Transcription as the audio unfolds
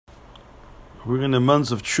We're in the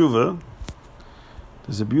months of Tshuva.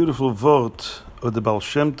 There's a beautiful vort of the Baal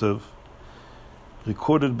Shem Tov,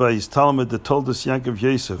 recorded by his Talmud, that told us Yaakov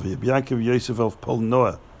Yosef, Yaakov Yosef of Pol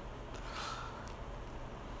Noah.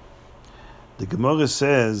 The Gemara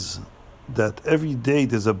says that every day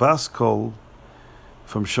there's a baskol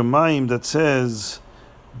from Shemaim that says,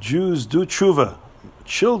 Jews do tshuva,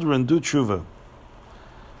 children do tshuva.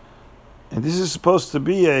 And this is supposed to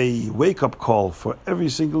be a wake-up call for every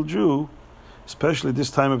single Jew, especially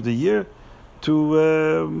this time of the year,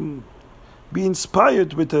 to be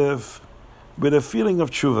inspired with a feeling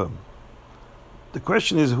of tshuva. The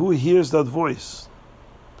question is, who hears that voice?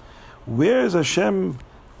 Where is Hashem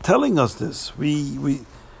telling us this?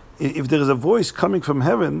 If there is a voice coming from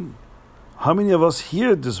heaven, how many of us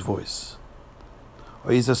hear this voice?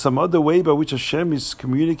 Or is there some other way by which Hashem is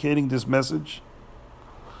communicating this message?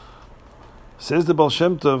 Says the Baal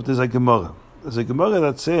Shem Tov, there's a Gemara. There's a Gemara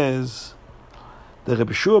that says that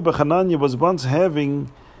Rabbi Shua bar Chananya was once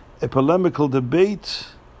having a polemical debate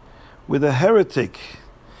with a heretic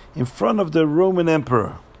in front of the Roman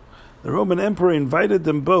emperor. The Roman emperor invited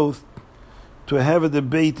them both to have a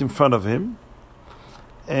debate in front of him.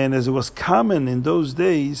 And as it was common in those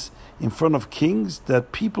days, in front of kings,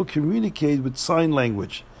 that people communicate with sign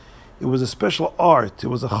language. It was a special art. It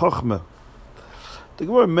was a chokhmah. The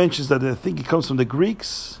Gemara mentions that I think it comes from the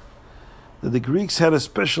Greeks, that the Greeks had a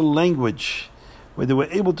special language where they were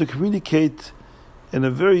able to communicate in a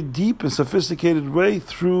very deep and sophisticated way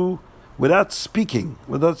without speaking,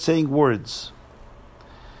 without saying words.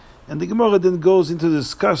 And the Gemara then goes into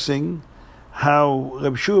discussing how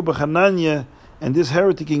Rabbi Shua bar Chananya and this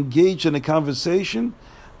heretic engaged in a conversation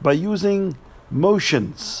by using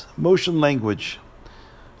motion language,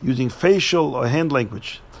 using facial or hand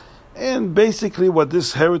language. And basically what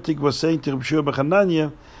this heretic was saying to Rabbi Shua bar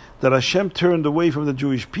Chananya, that Hashem turned away from the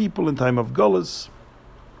Jewish people in time of Golus,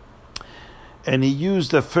 and he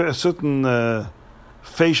used a certain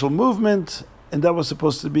facial movement, and that was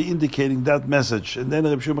supposed to be indicating that message. And then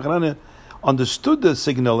Rabbi Shua bar Chananya understood the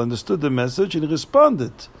signal, understood the message, and he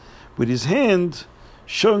responded with his hand,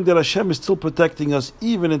 showing that Hashem is still protecting us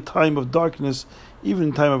even in time of darkness, even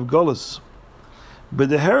in time of Golus. But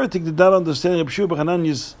the heretic did not understand Rabbi Shua bar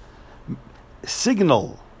Chananya's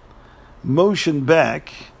signal, motion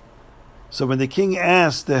back. So when the king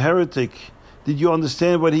asked the heretic, did you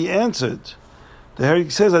understand what he answered? The heretic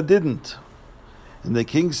says, I didn't. And the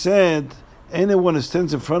king said, anyone who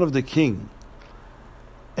stands in front of the king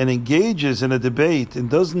and engages in a debate and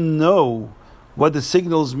doesn't know what the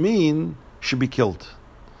signals mean should be killed.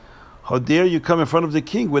 How dare you come in front of the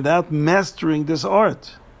king without mastering this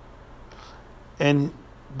art? And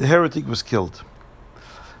the heretic was killed.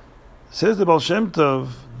 Says the Baal Shem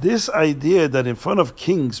Tov, this idea that in front of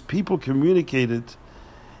kings people communicated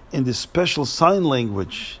in this special sign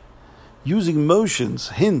language, using motions,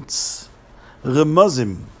 hints,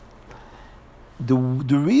 remuzim. The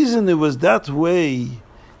reason it was that way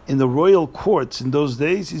in the royal courts in those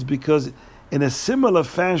days is because in a similar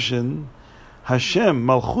fashion, Hashem,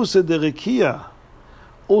 Malchusa Derekia,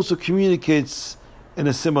 also communicates in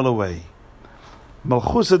a similar way.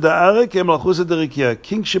 Malchusa Da'arek and Malchusa Derekia,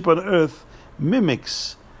 kingship on earth,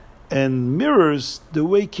 mimics and mirrors the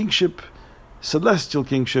way kingship, celestial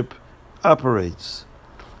kingship, operates.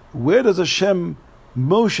 Where does Hashem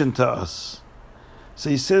motion to us? So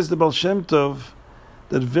he says, the Baal Shem Tov,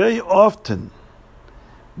 that very often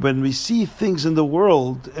when we see things in the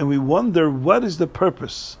world and we wonder what is the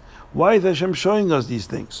purpose, why is Hashem showing us these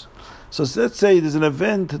things? So let's say there's an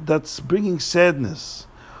event that's bringing sadness,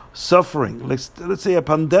 suffering, let's say a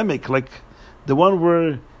pandemic like the one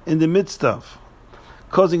we're in the midst of,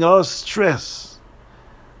 causing a lot of stress.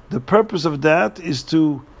 The purpose of that is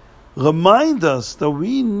to remind us that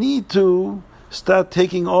we need to start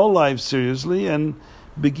taking our lives seriously and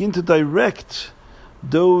begin to direct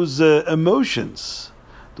those emotions,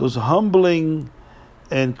 those humbling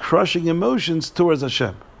and crushing emotions towards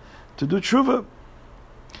Hashem, to do tshuva.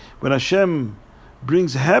 When Hashem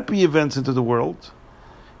brings happy events into the world,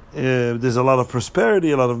 there's a lot of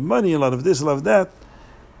prosperity, a lot of money, a lot of this, a lot of that.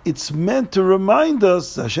 It's meant to remind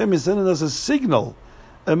us, Hashem is sending us a signal,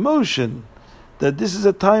 emotion, that this is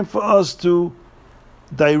a time for us to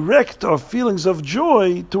direct our feelings of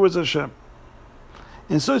joy towards Hashem.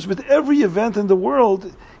 And so it's with every event in the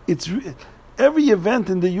world, every event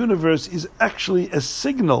in the universe is actually a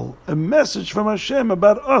signal, a message from Hashem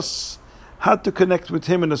about us, how to connect with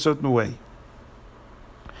Him in a certain way.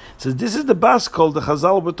 So this is the baskol the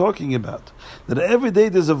Chazal were talking about. That every day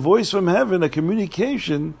there's a voice from heaven, a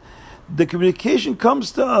communication. The communication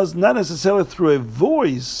comes to us not necessarily through a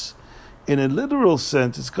voice. In a literal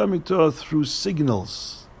sense, it's coming to us through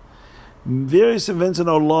signals. Various events in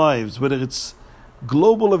our lives, whether it's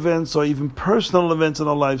global events or even personal events in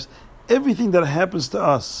our lives, everything that happens to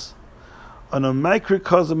us on a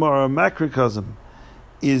microcosm or a macrocosm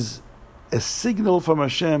is a signal from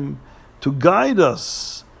Hashem to guide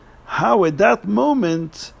us how at that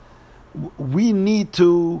moment we need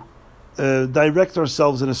to direct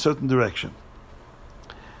ourselves in a certain direction.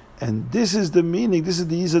 And this is the meaning,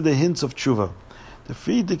 these are the hints of tshuva. The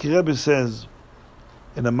Frierdiker Rebbe says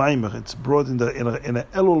in a Maimer, it's brought in a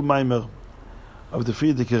Elul Maimer of the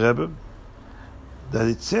Frierdiker Rebbe, that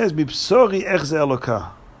it says, Mipsori echze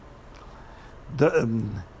Elokah.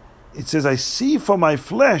 It says, I see for my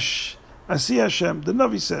flesh, I see Hashem. The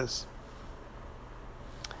Navi says.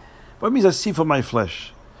 What means I see for my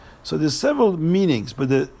flesh? So there's several meanings, but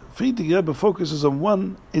the Frierdiker Rebbe focuses on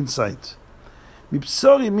one insight.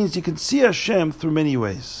 Mipsori means you can see Hashem through many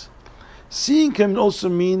ways. Seeing can also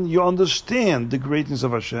mean you understand the greatness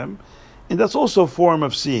of Hashem, and that's also a form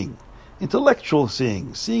of seeing. Intellectual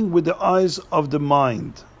seeing with the eyes of the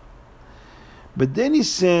mind. But then he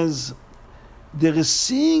says, there is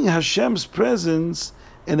seeing Hashem's presence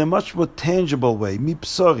in a much more tangible way.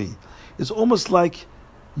 Mipsori. It's almost like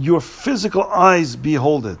your physical eyes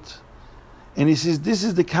behold it. And he says, this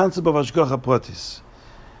is the concept of Hashgacha Pratis.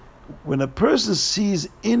 When a person sees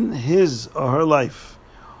in his or her life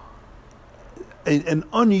an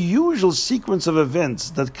unusual sequence of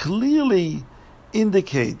events that clearly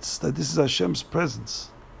indicates that this is Hashem's presence,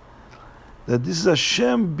 that this is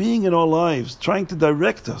Hashem being in our lives, trying to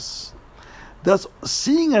direct us. That's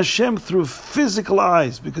seeing Hashem through physical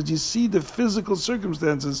eyes, because you see the physical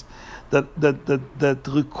circumstances that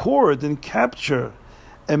record and capture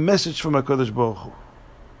a message from HaKadosh Baruch Hu.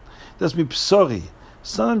 That's mipsori.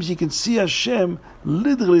 Sometimes you can see Hashem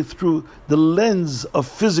literally through the lens of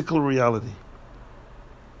physical reality.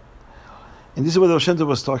 And this is what Rosh Hashanah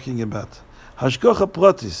was talking about. Hashgacha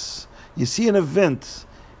Pratis. You see an event,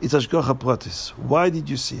 it's Hashgacha Pratis. Why did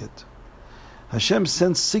you see it? Hashem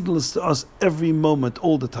sends signals to us every moment,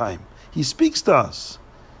 all the time. He speaks to us.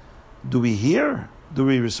 Do we hear? Do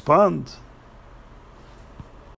we respond?